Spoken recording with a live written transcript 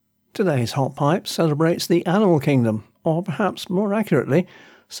Today's Hot Pipe celebrates the animal kingdom, or perhaps more accurately,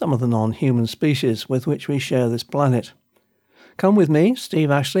 some of the non-human species with which we share this planet. Come with me, Steve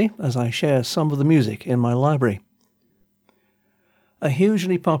Ashley, as I share some of the music in my library. A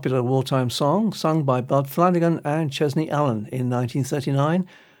hugely popular wartime song sung by Bud Flanagan and Chesney Allen in 1939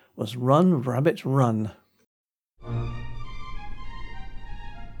 was Run, Rabbit, Run.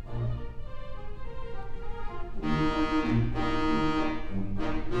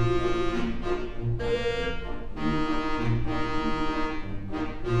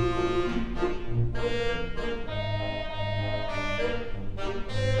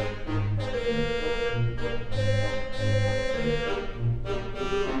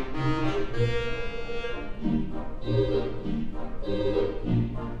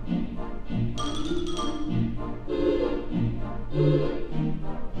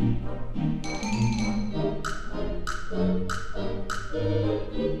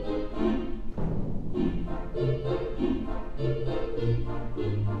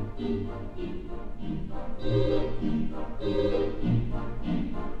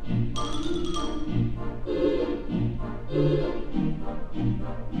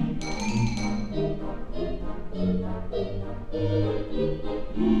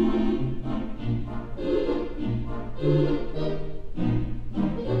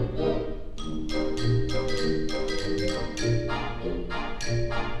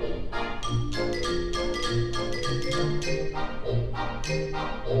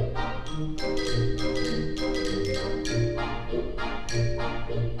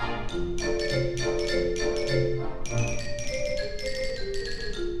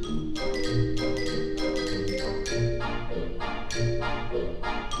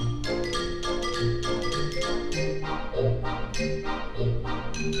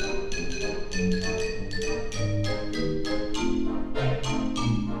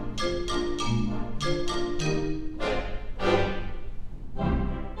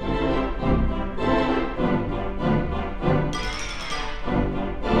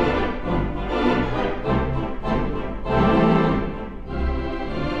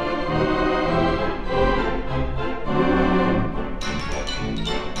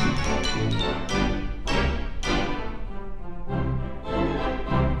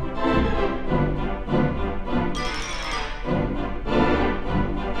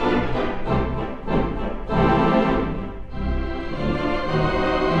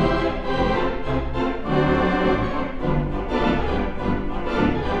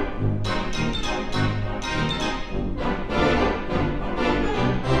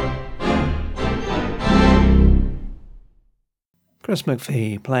 Chris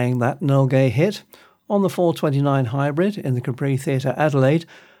McPhee playing that Noel Gay hit on the 429 Hybrid in the Capri Theatre, Adelaide,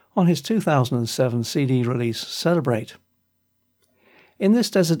 on his 2007 CD release Celebrate. In this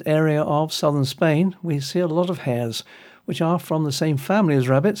desert area of southern Spain, we see a lot of hares, which are from the same family as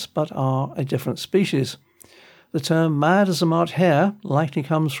rabbits but are a different species. The term mad as a March hare likely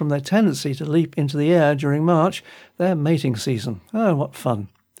comes from their tendency to leap into the air during March, their mating season. Oh, what fun.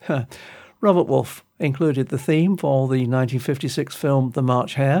 Robert Wolfe included the theme for the 1956 film The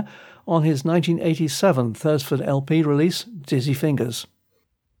March Hare on his 1987 Thursford LP release Dizzy Fingers.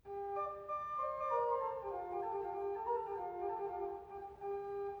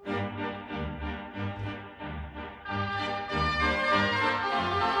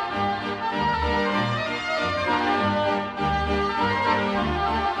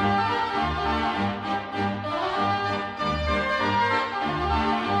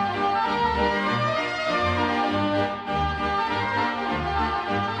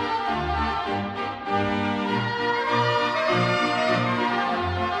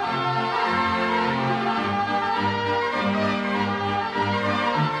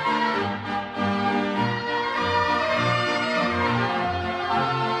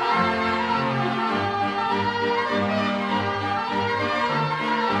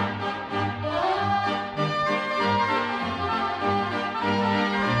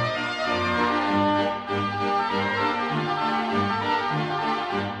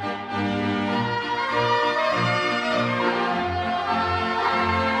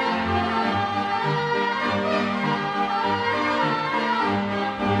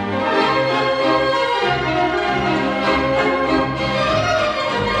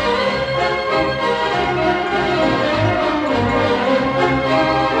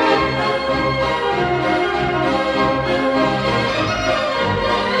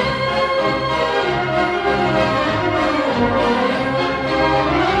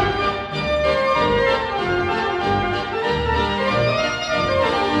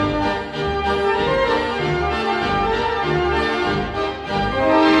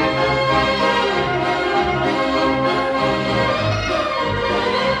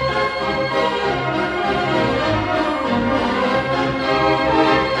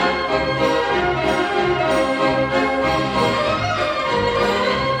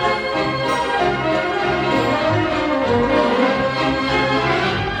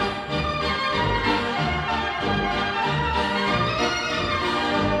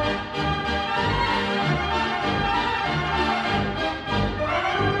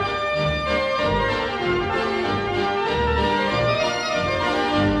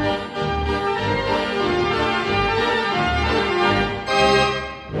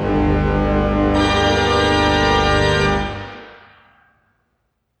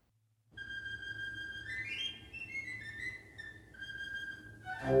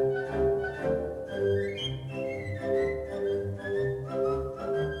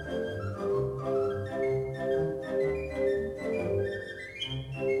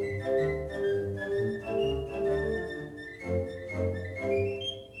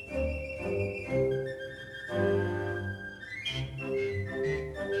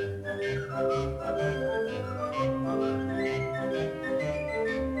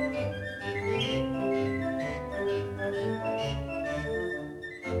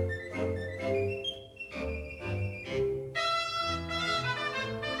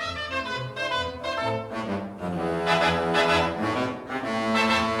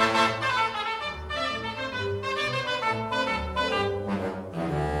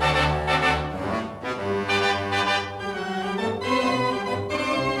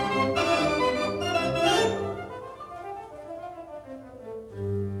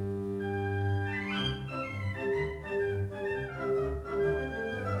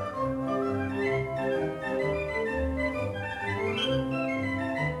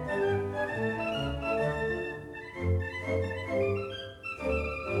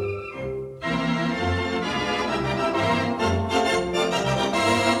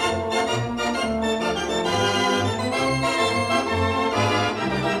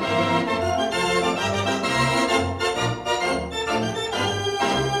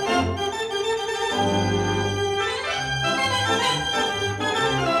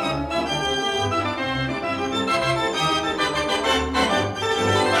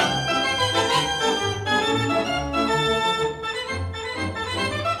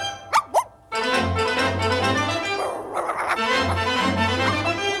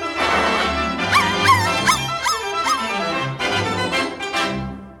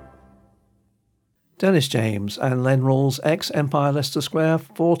 Dennis James and Len Rawle's ex-Empire Leicester Square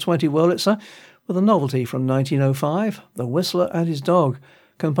 420 Wurlitzer with a novelty from 1905, The Whistler and His Dog,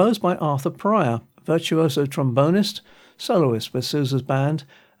 composed by Arthur Pryor, virtuoso trombonist, soloist with Sousa's band,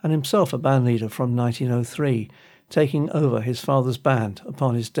 and himself a bandleader from 1903, taking over his father's band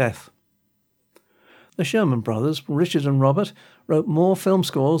upon his death. The Sherman brothers, Richard and Robert, wrote more film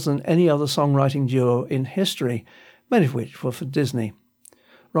scores than any other songwriting duo in history, many of which were for Disney.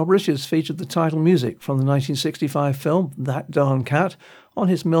 Rob Richards featured the title music from the 1965 film That Darn Cat on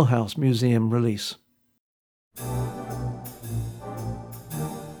his Milhous Museum release.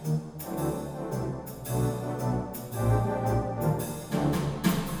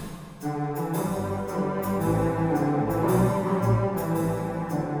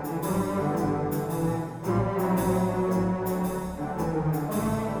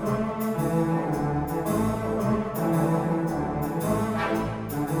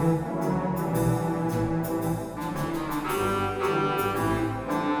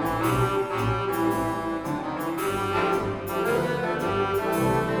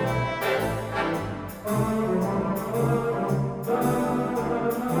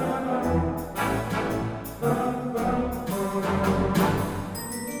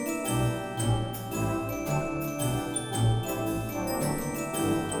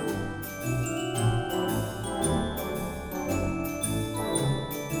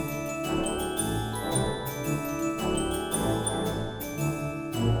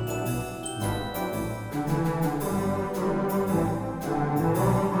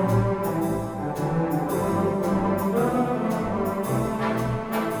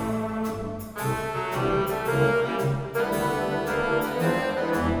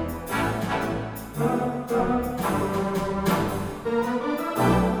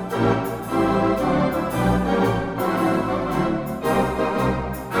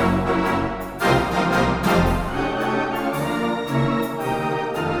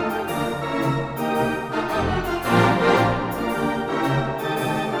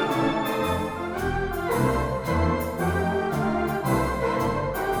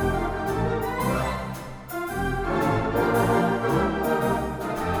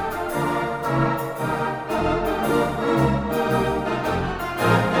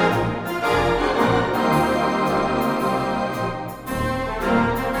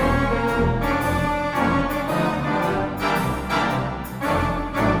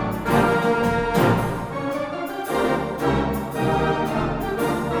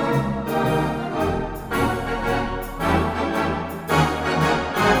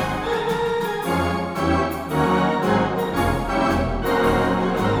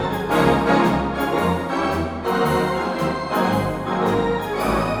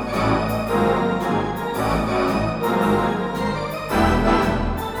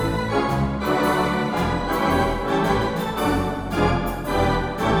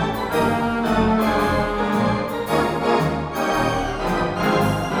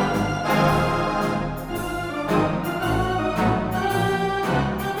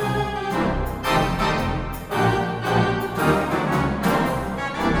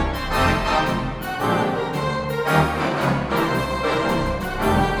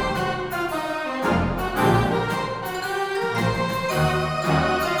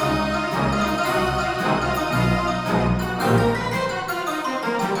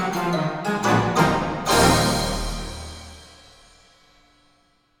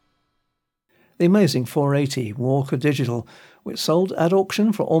 The amazing 480 Walker Digital, which sold at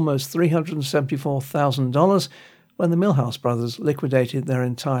auction for almost $374,000 when the Milhous brothers liquidated their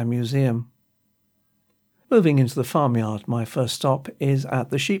entire museum. Moving into the farmyard, my first stop is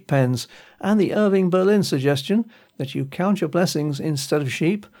at the sheep pens and the Irving Berlin suggestion that you count your blessings instead of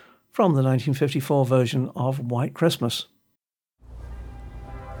sheep from the 1954 version of White Christmas.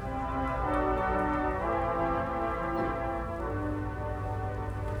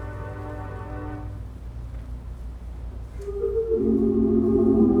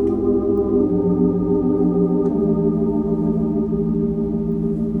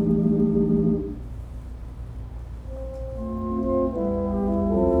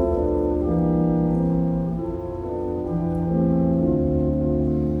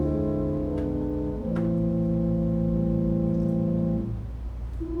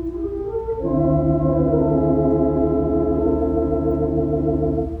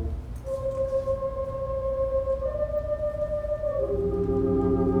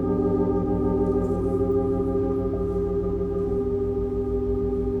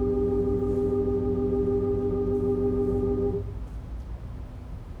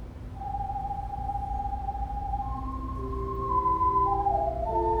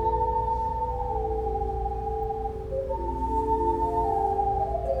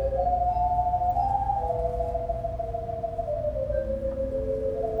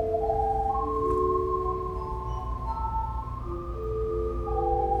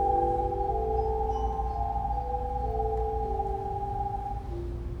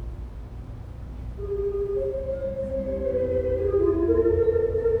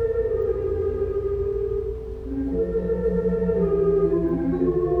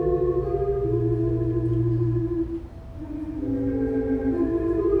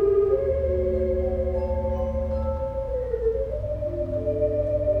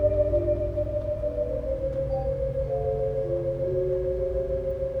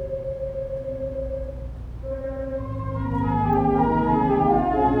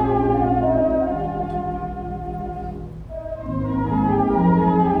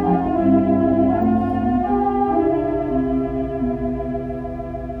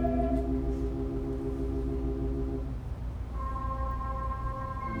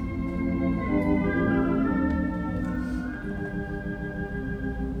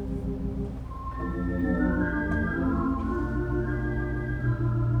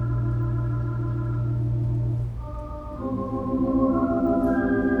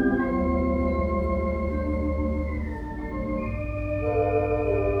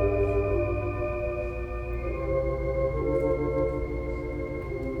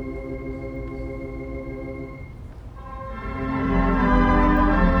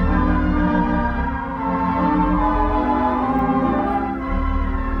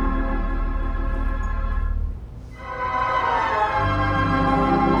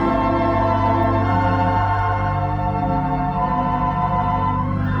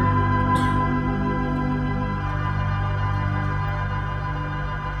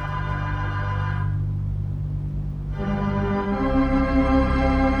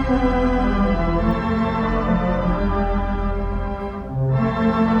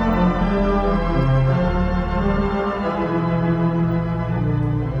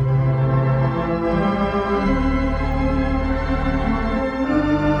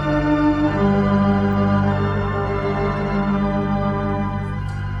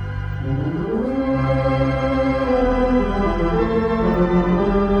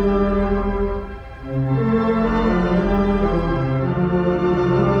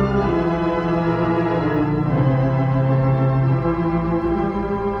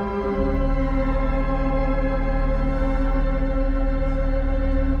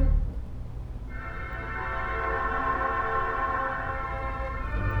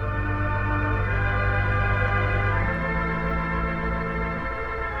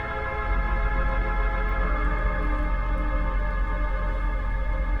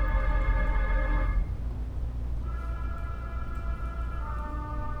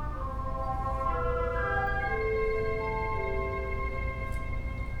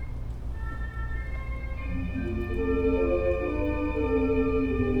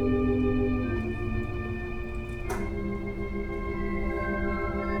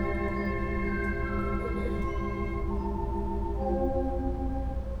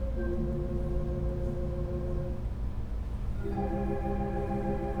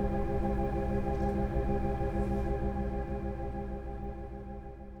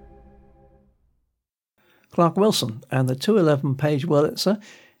 Clark Wilson and the 211 Page-Wurlitzer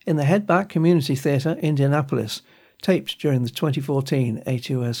in the Hedback Community Theatre, Indianapolis, taped during the 2014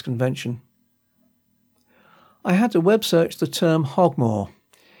 ATOS convention. I had to web search the term hogmaw.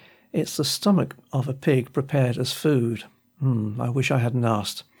 It's the stomach of a pig prepared as food. I wish I hadn't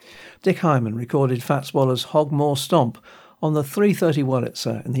asked. Dick Hyman recorded Fats Waller's Hogmaw Stomp on the 330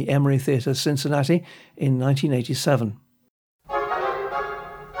 Wurlitzer in the Emery Theatre, Cincinnati in 1987.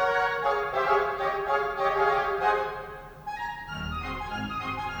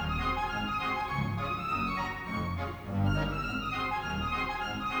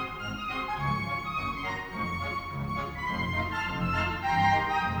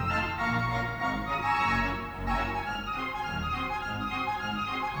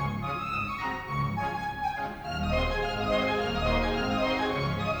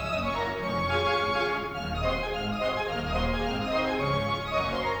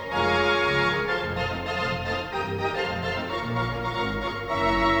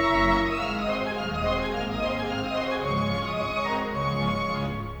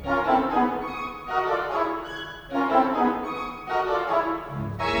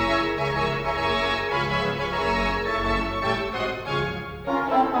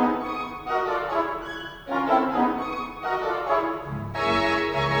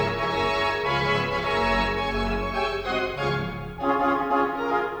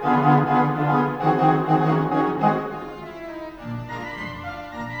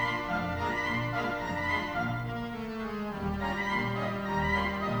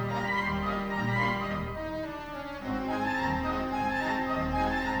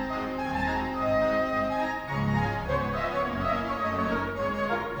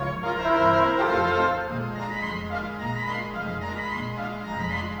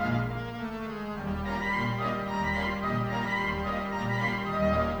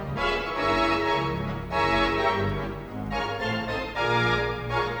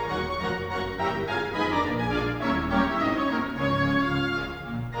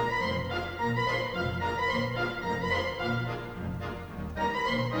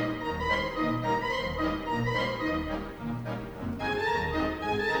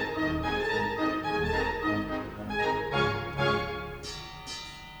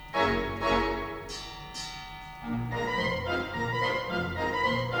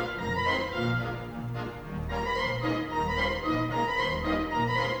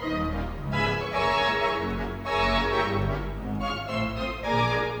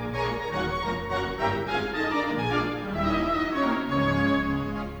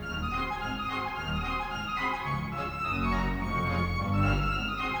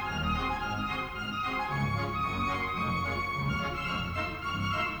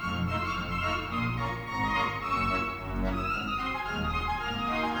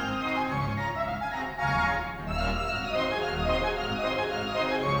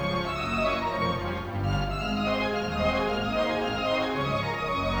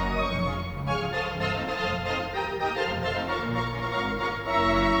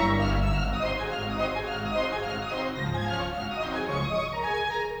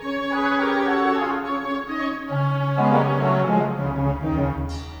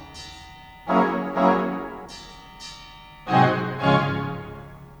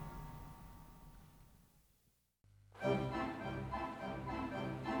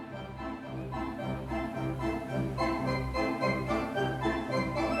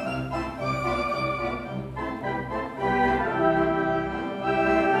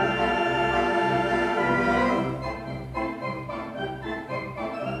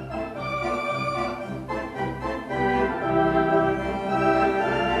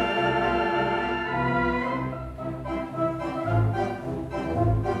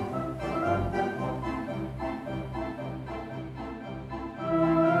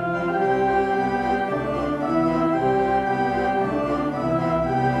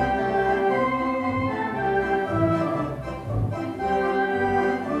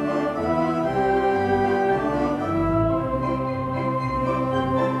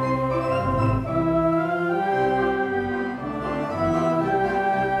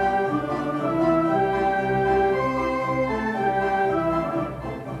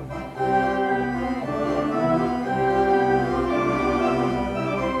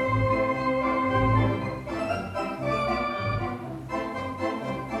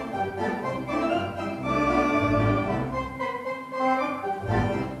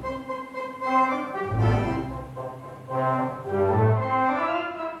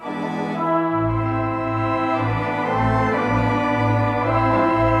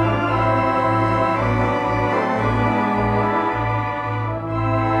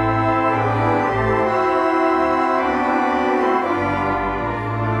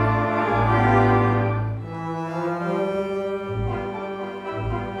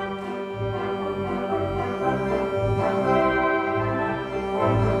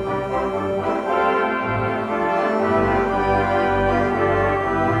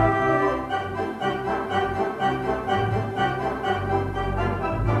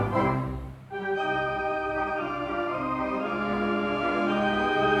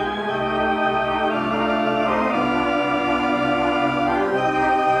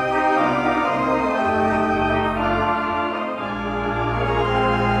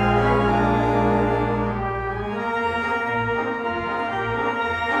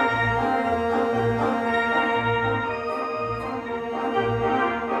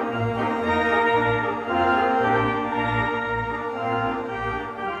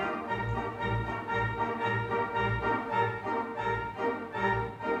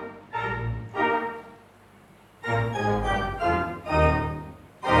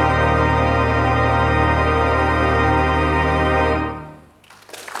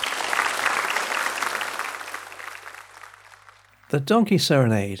 The Donkey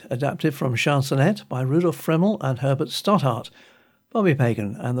Serenade, adapted from Chansonnette by Rudolf Fremmel and Herbert Stothart, Bobby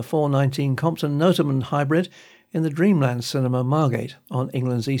Pagan and the 419 Compton Notaman hybrid in the Dreamland Cinema Margate on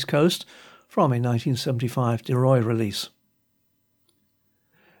England's East Coast from a 1975 DeRoy release.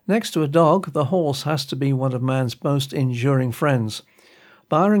 Next to a dog, the horse has to be one of man's most enduring friends.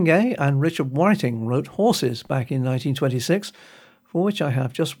 Byron Gay and Richard Whiting wrote Horses back in 1926, for which I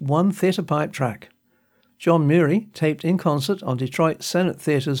have just one theatre pipe track. John Murray taped in concert on Detroit Senate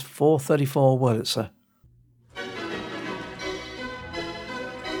Theatre's 434 Wurlitzer.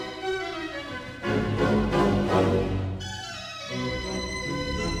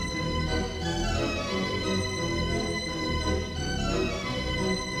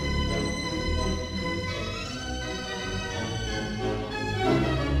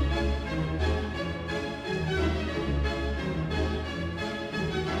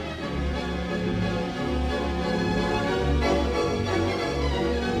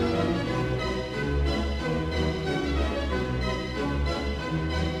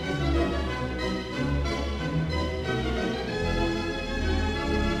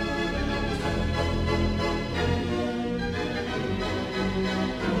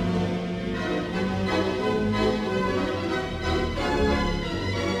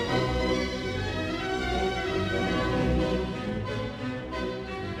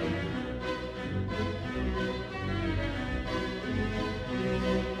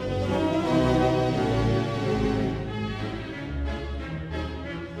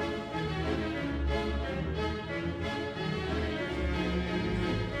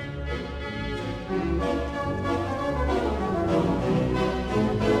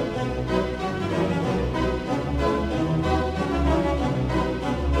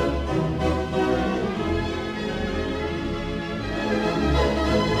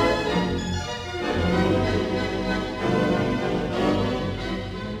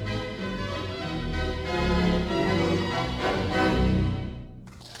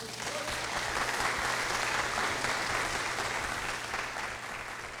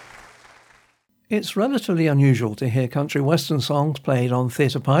 It's relatively unusual to hear country western songs played on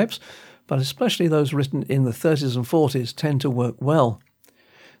theatre pipes, but especially those written in the 30s and 40s tend to work well.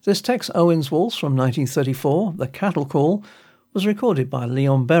 This Tex Owens waltz from 1934, The Cattle Call, was recorded by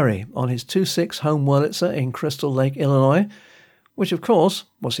Leon Berry on his 2.6 home Wurlitzer in Crystal Lake, Illinois, which of course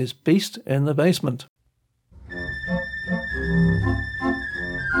was his beast in the basement.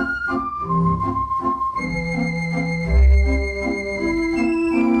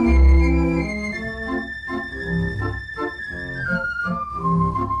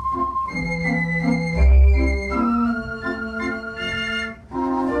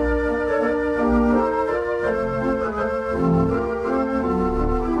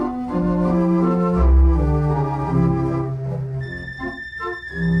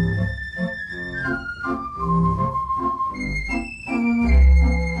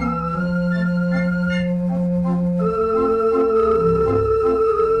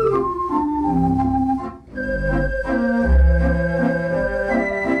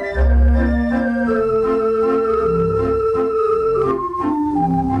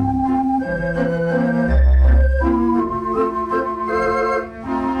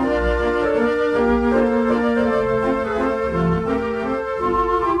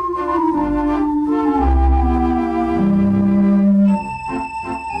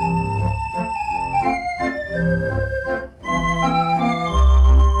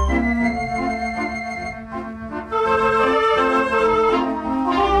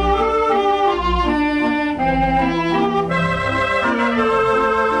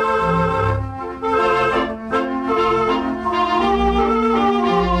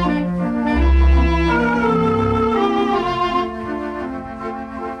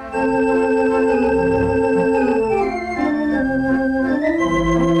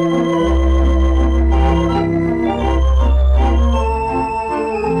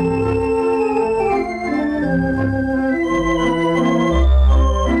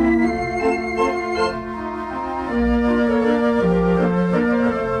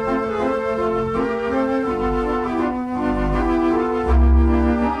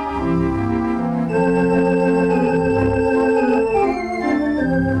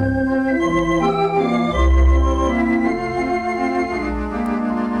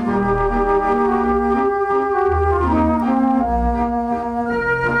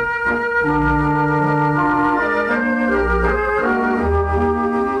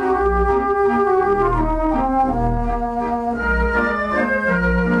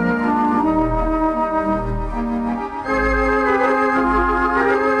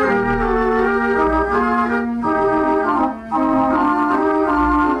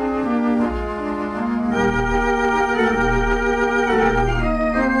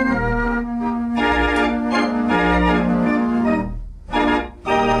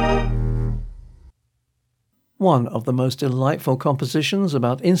 One of the most delightful compositions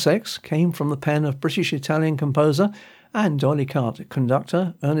about insects came from the pen of British-Italian composer and d'oily carte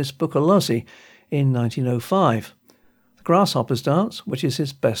conductor Ernest Buccellozzi in 1905, The Grasshopper's Dance, which is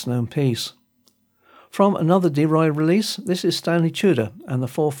his best-known piece. From another De Roy release, this is Stanley Tudor and the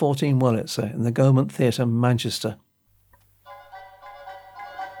 414 Wurlitzer in the Gaumont Theatre, Manchester.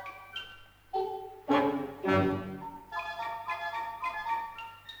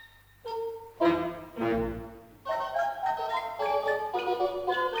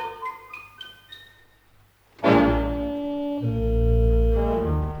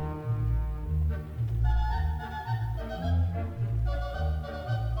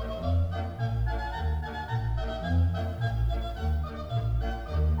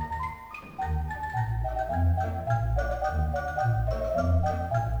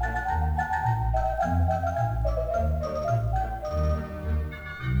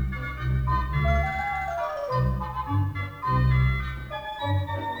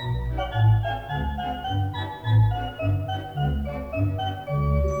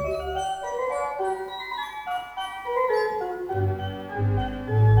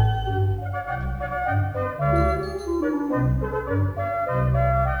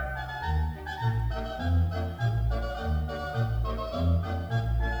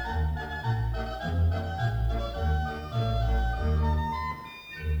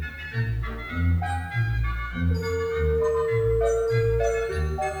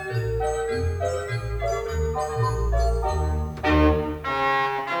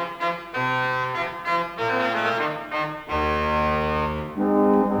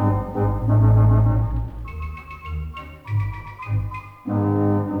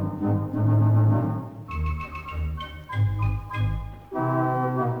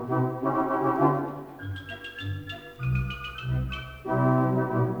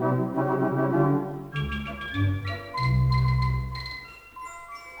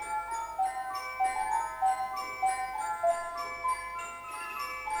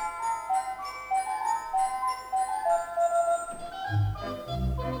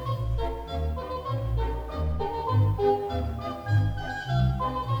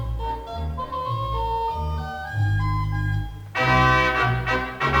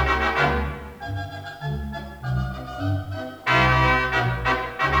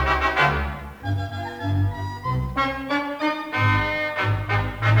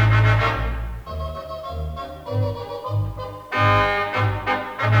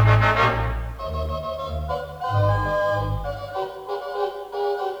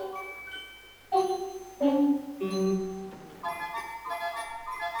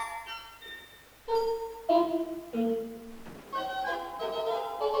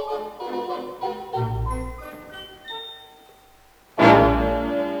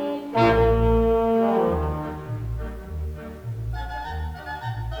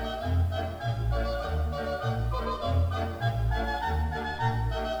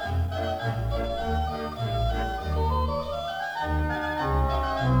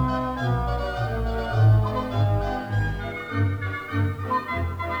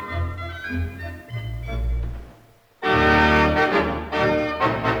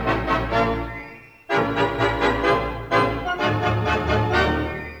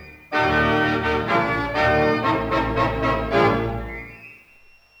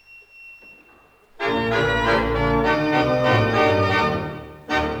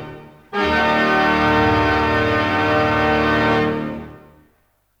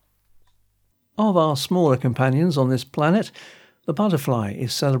 Of our smaller companions on this planet, the butterfly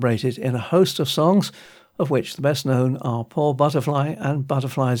is celebrated in a host of songs, of which the best known are Poor Butterfly and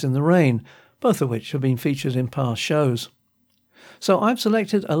Butterflies in the Rain, both of which have been featured in past shows. So I've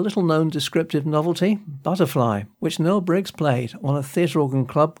selected a little-known descriptive novelty, Butterfly, which Noel Briggs played on a Theatre Organ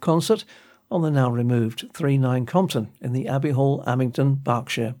Club concert on the now-removed 39 Compton in the Abbey Hall, Abingdon,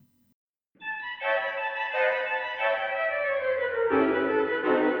 Berkshire.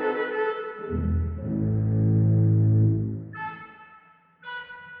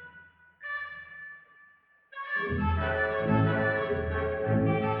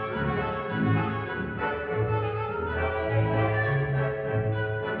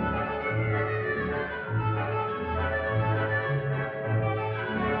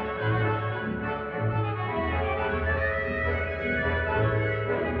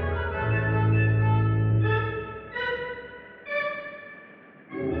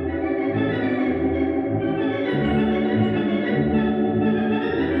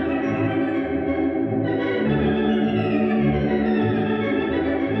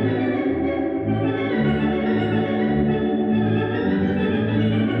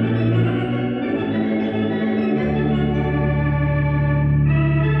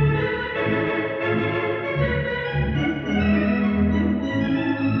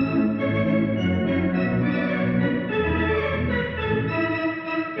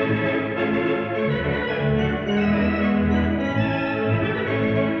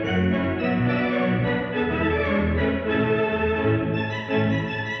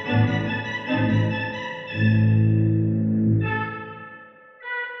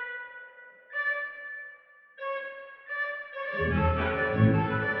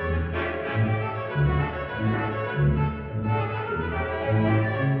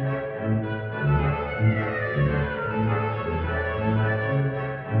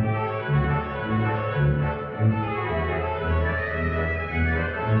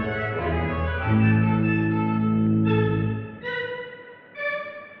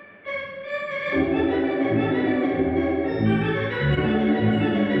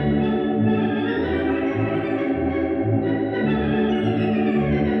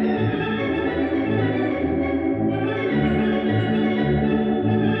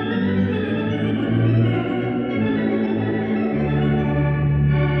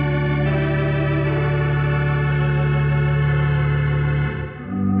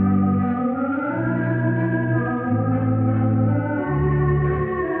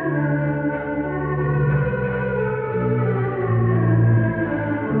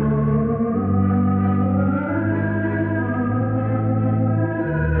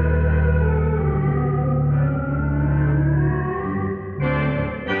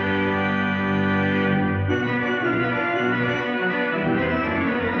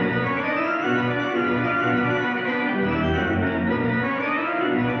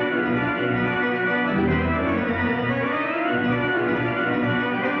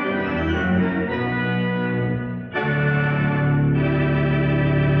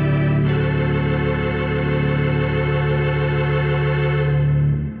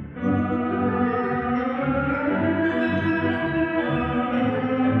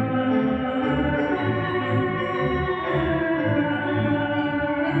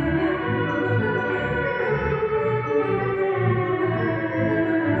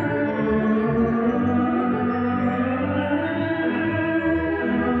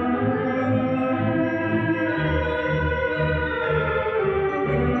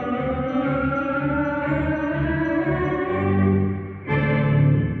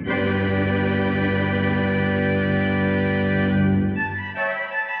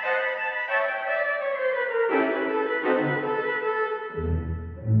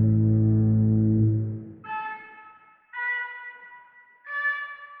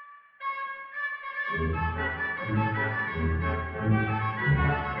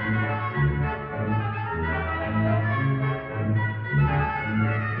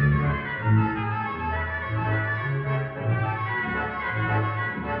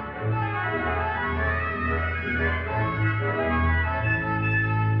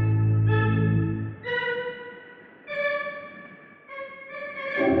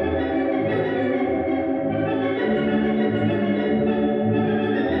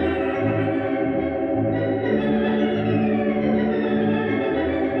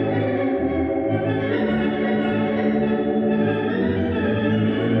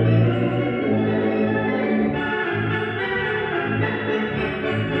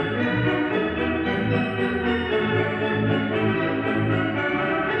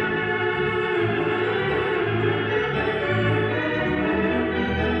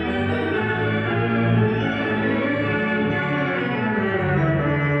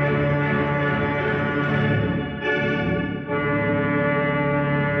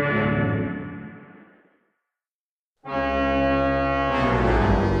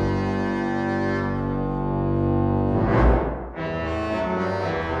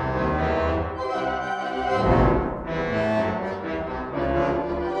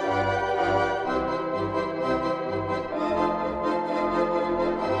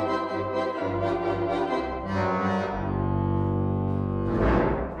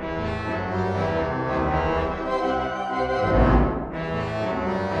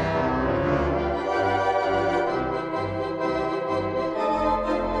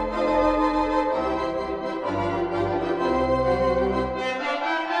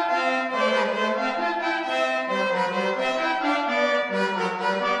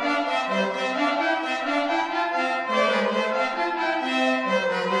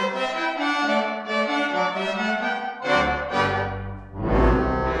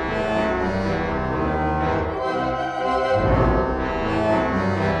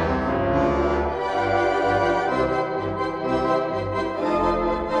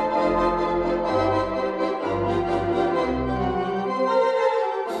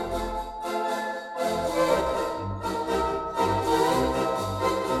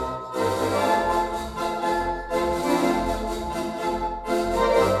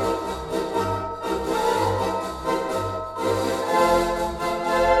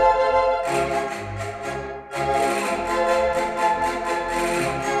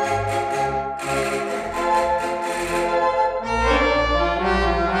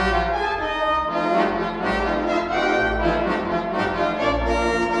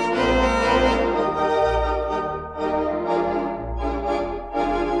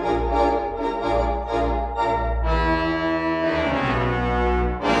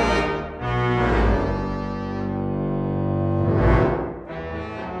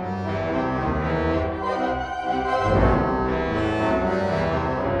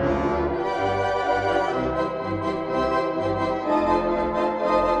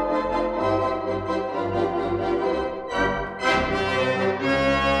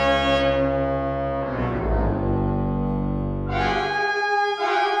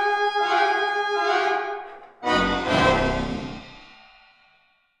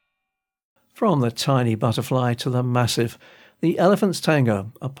 From the tiny butterfly to the massive, the Elephant's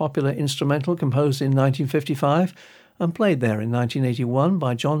Tango, a popular instrumental composed in 1955 and played there in 1981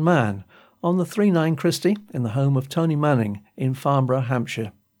 by John Mann on the 39-Christie in the home of Tony Manning in Farnborough,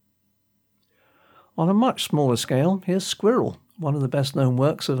 Hampshire. On a much smaller scale, here's Squirrel, one of the best-known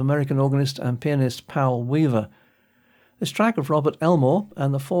works of American organist and pianist Powell Weaver. This track of Robert Elmore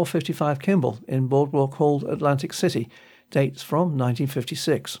and the 455 Kimball in Boardwalk Hall, Atlantic City dates from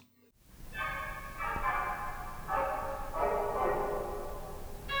 1956.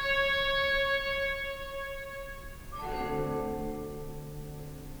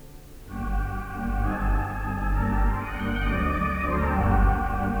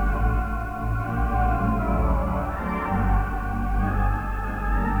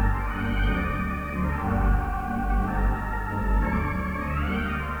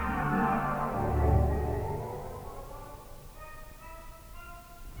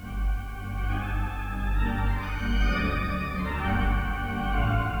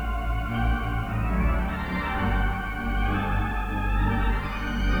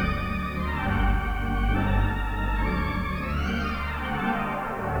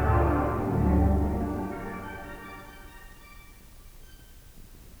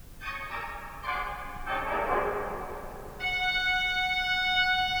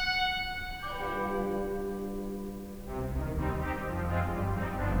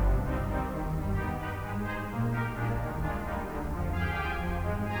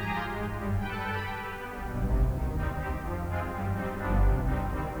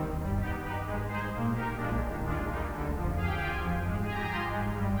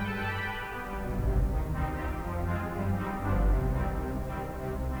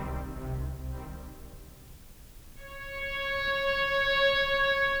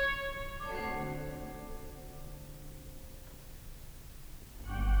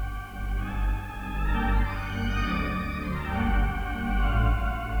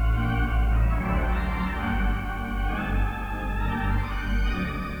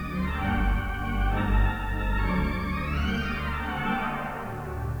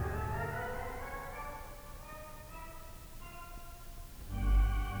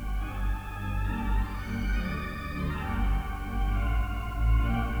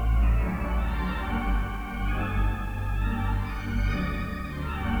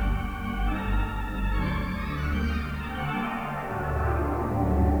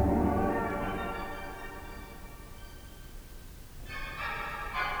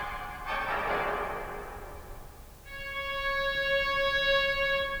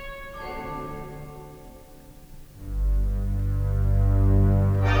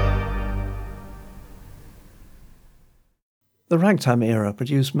 The ragtime era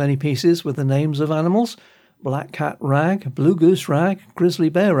produced many pieces with the names of animals, black cat rag, blue goose rag, grizzly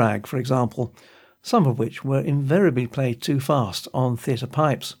bear rag, for example, some of which were invariably played too fast on theatre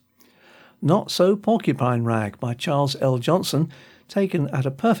pipes. Not So Porcupine Rag by Charles L. Johnson, taken at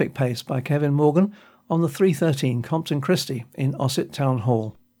a perfect pace by Kevin Morgan on the 313 Compton-Christie in Ossett Town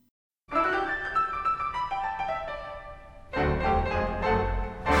Hall.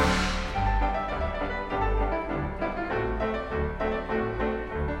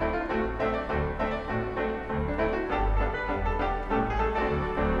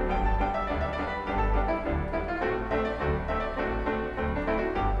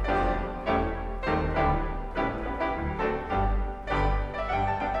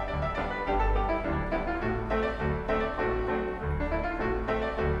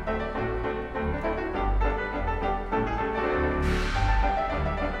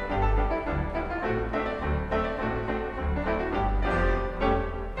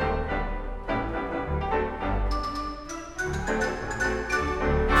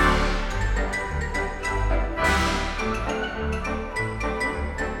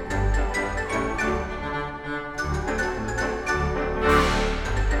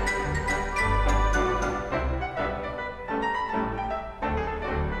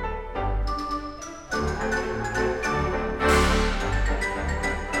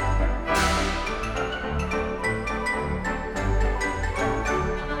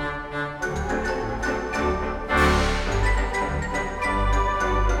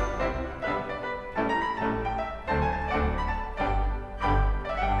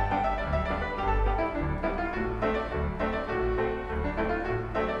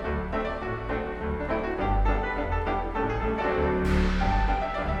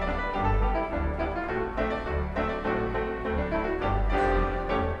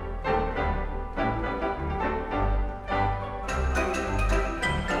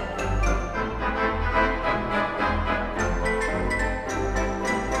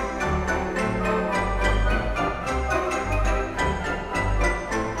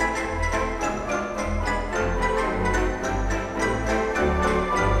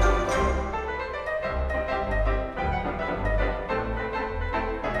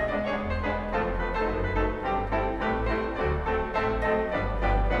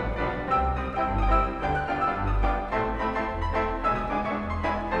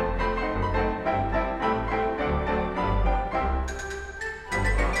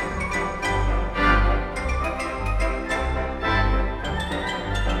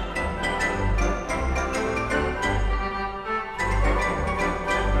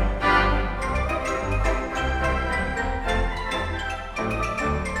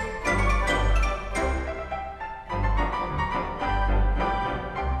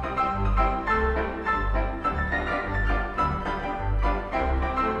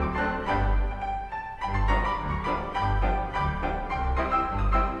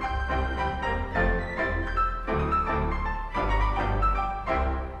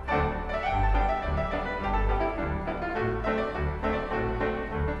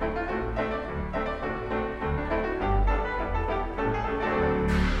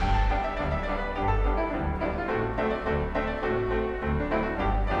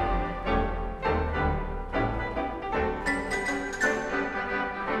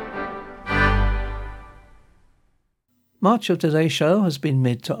 Much of today's show has been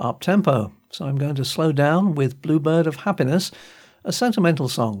mid to up-tempo, so I'm going to slow down with Bluebird of Happiness, a sentimental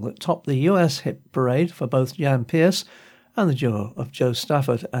song that topped the US hit parade for both Jan Pearce and the duo of Joe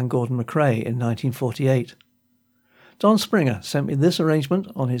Stafford and Gordon McRae in 1948. Don Springer sent me this arrangement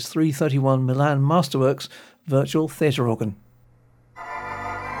on his 331 Milan Masterworks virtual theatre organ.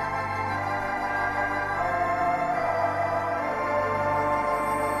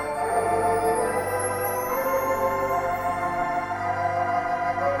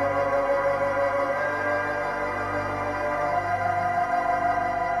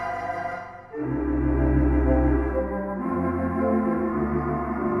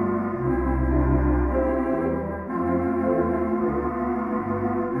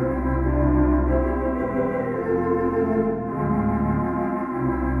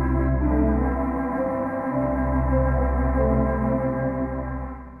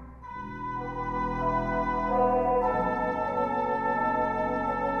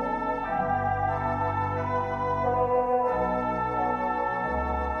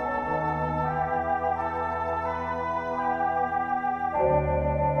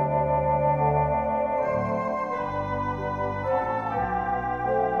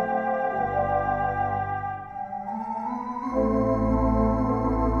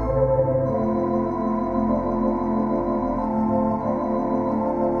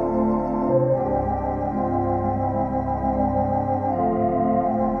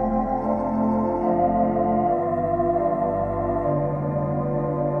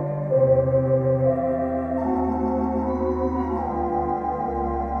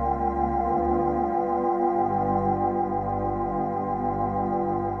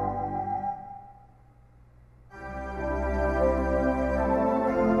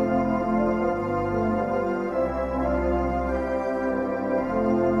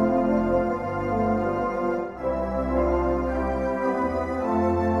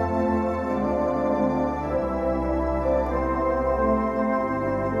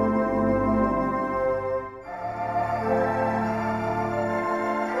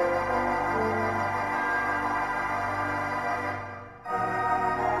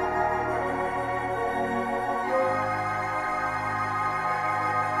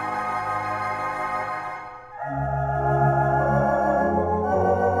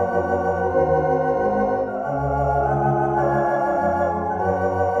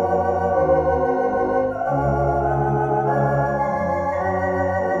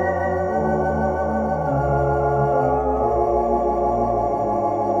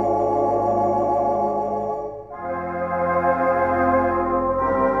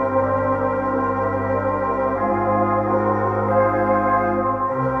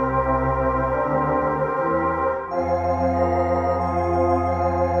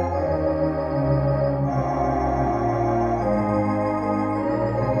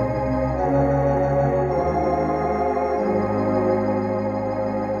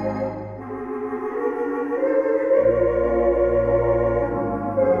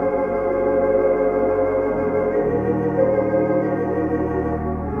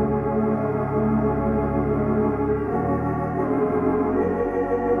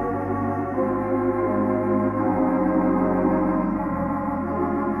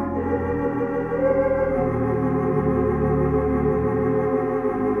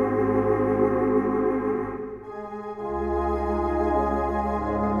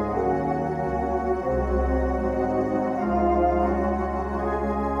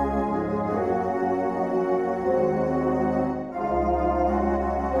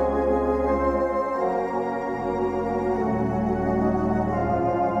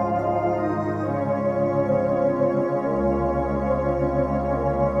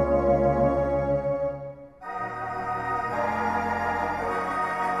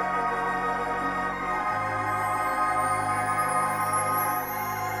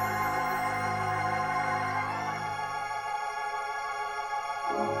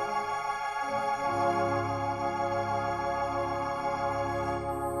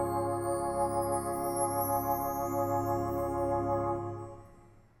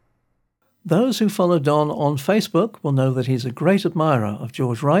 Those who follow Don on Facebook will know that he's a great admirer of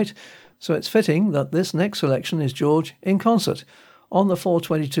George Wright, so it's fitting that this next selection is George in concert on the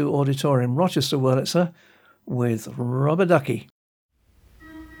 422 Auditorium Rochester Wurlitzer with Rubber Ducky.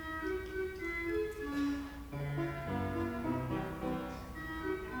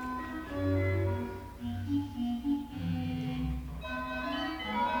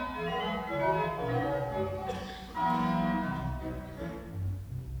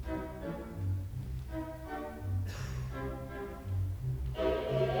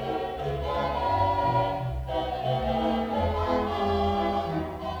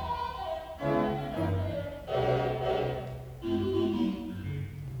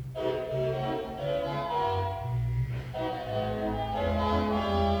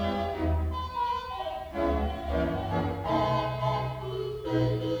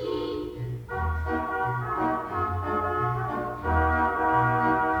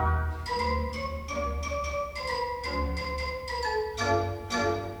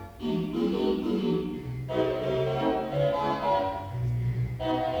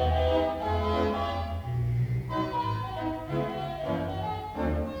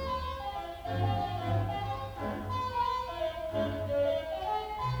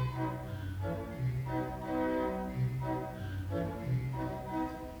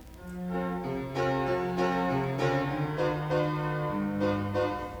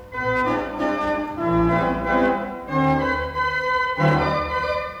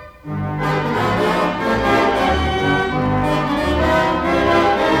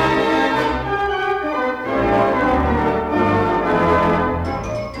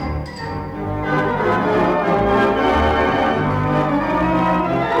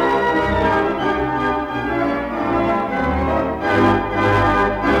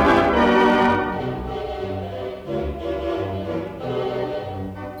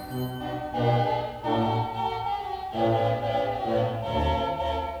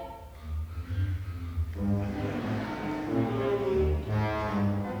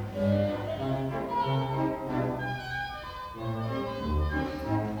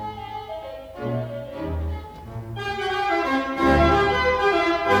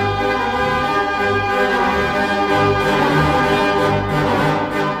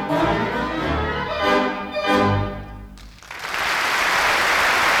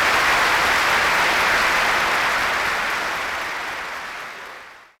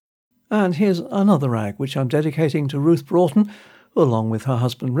 And here's another rag, which I'm dedicating to Ruth Broughton, who, along with her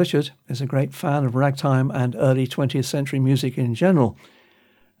husband Richard, is a great fan of ragtime and early 20th century music in general.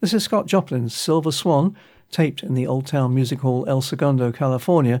 This is Scott Joplin's Silver Swan, taped in the Old Town Music Hall El Segundo,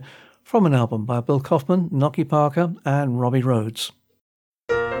 California, from an album by Bill Kaufman, Nocky Parker and Robbie Rhodes.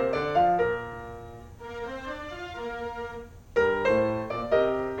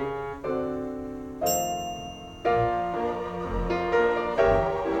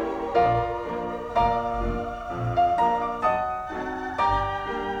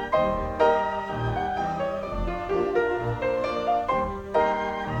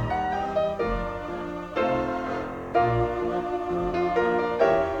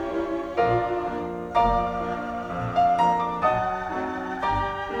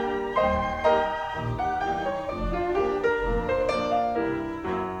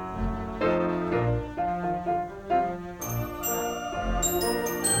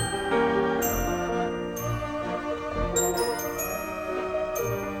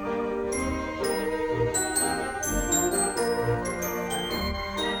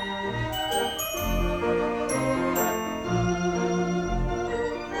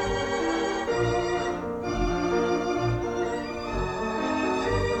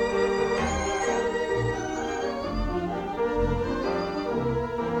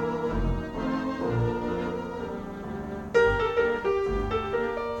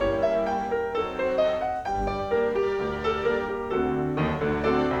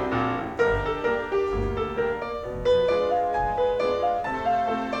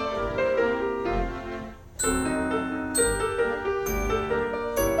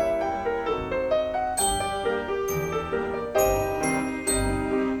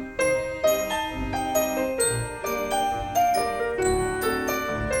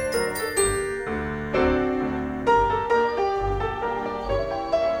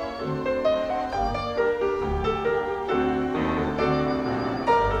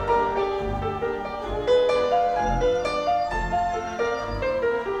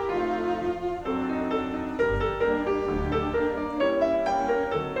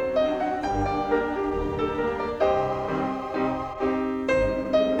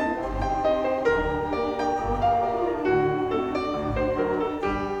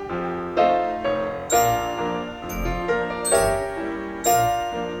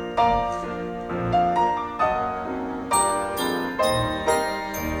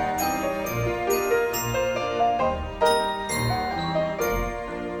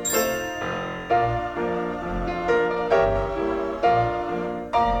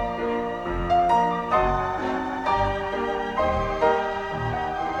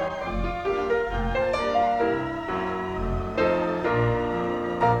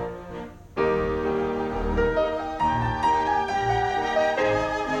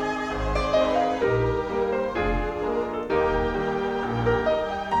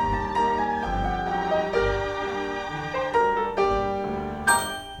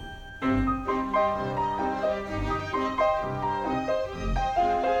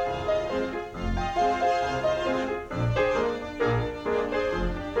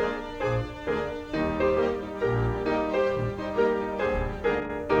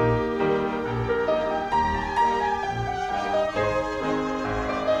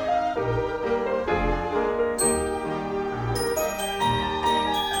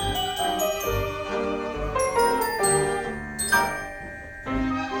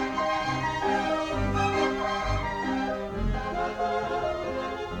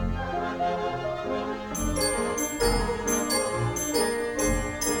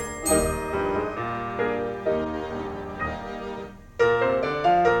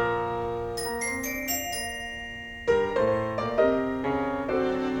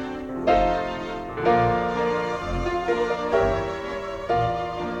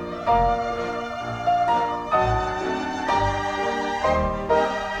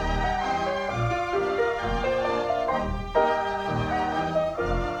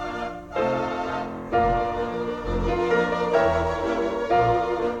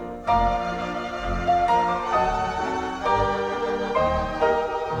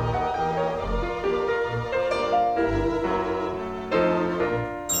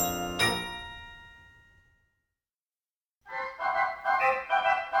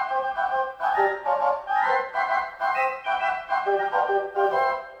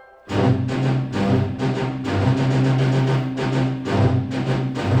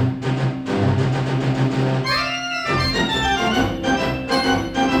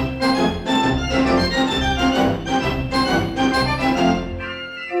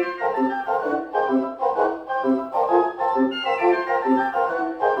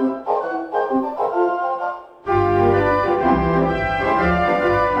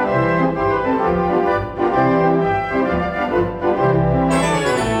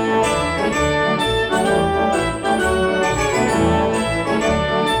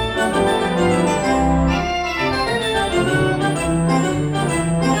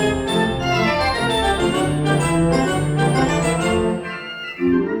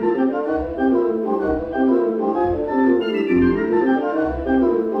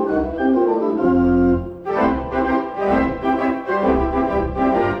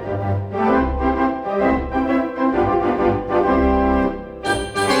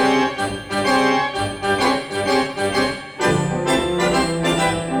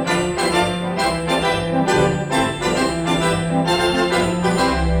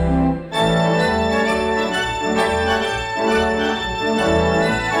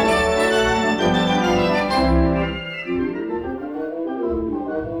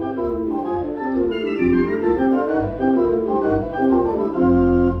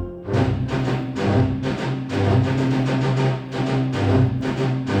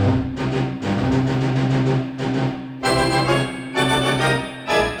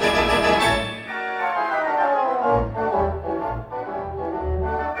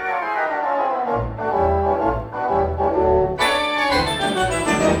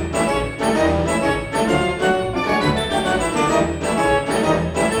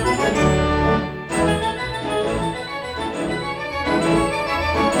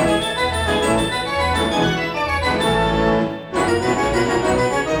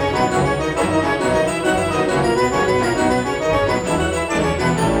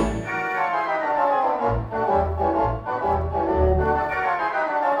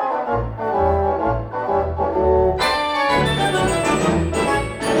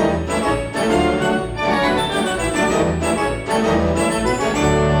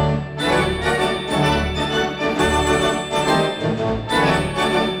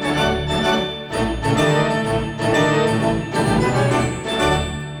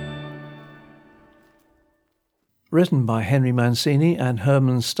 Written by Henry Mancini and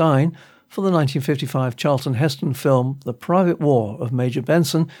Herman Stein for the 1955 Charlton Heston film The Private War of Major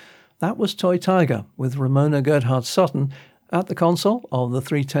Benson, that was Toy Tiger with Ramona Gerhard Sutton at the console of the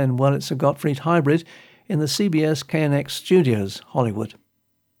 310 Wurlitzer-Gottfried hybrid in the CBS-KNX studios, Hollywood.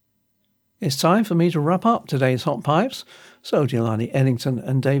 It's time for me to wrap up today's Hot Pipes, so Jelani Eddington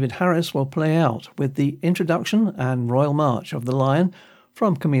and David Harris will play out with the introduction and Royal March of the Lion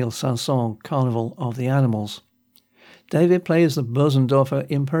from Camille Saint-Saëns' Carnival of the Animals. David plays the Bösendorfer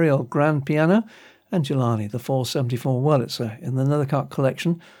Imperial Grand Piano and Jelani the 474 Wurlitzer in the Nethercut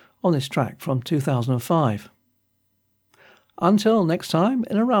collection on this track from 2005. Until next time,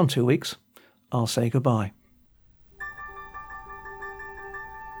 in around 2 weeks, I'll say goodbye.